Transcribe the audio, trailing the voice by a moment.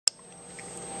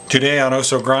Today on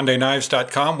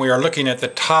OsoGrandeKnives.com we are looking at the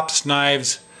Tops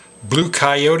Knives Blue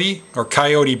Coyote or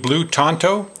Coyote Blue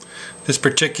Tanto. This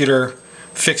particular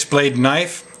fixed blade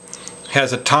knife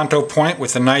has a tanto point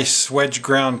with a nice wedge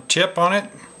ground tip on it.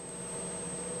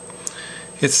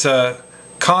 It's a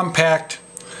compact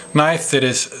knife that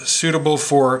is suitable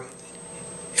for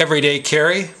everyday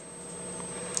carry.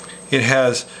 It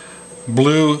has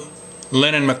blue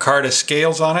linen micarta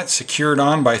scales on it, secured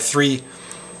on by 3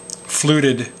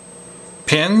 fluted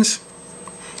pins.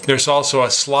 There's also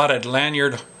a slotted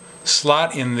lanyard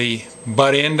slot in the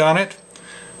butt end on it,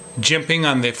 jimping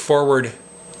on the forward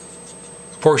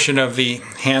portion of the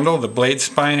handle, the blade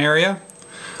spine area.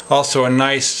 Also a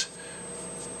nice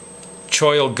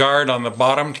choil guard on the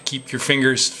bottom to keep your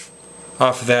fingers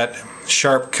off that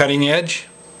sharp cutting edge.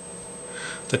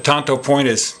 The tanto point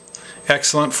is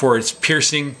excellent for its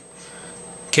piercing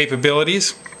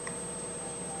capabilities.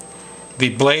 The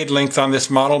blade length on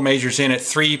this model measures in at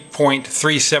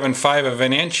 3.375 of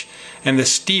an inch, and the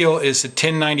steel is a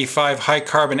 1095 high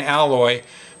carbon alloy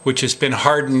which has been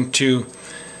hardened to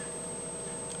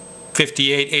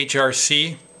 58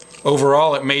 HRC.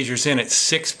 Overall it measures in at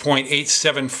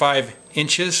 6.875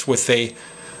 inches with a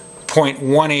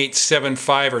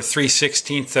 0.1875 or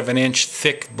 3/16 of an inch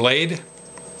thick blade.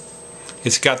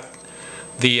 It's got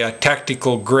the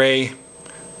tactical gray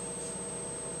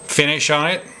finish on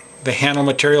it. The handle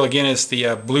material again is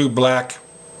the blue-black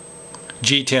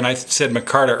G10. I said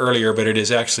micarta earlier, but it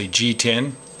is actually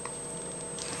G10.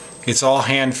 It's all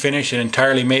hand finished and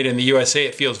entirely made in the USA.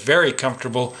 It feels very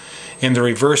comfortable in the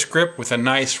reverse grip with a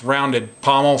nice rounded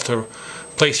pommel to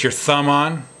place your thumb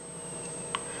on.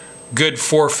 Good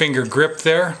 4-finger grip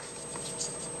there.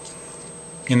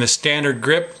 In the standard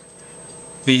grip,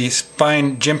 the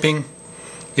spine jimping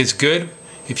is good.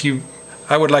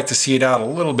 I would like to see it out a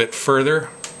little bit further,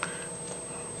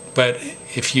 but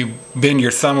if you bend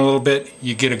your thumb a little bit,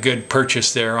 you get a good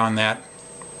purchase there on that.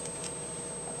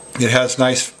 It has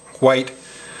nice white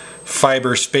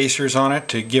fiber spacers on it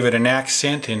to give it an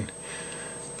accent and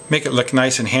make it look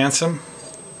nice and handsome.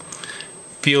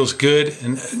 Feels good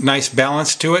and nice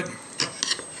balance to it.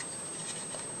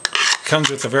 Comes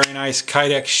with a very nice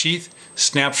Kydex sheath,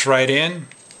 snaps right in.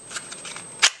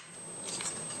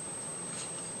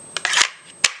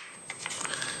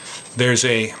 There's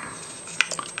a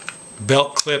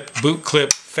belt clip, boot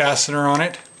clip fastener on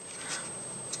it.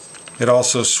 It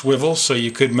also swivels, so you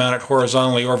could mount it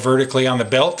horizontally or vertically on the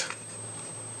belt.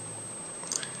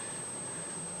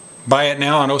 Buy it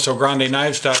now on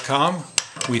OsoGrandeKnives.com.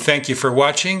 We thank you for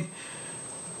watching,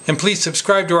 and please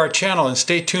subscribe to our channel and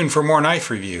stay tuned for more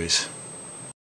knife reviews.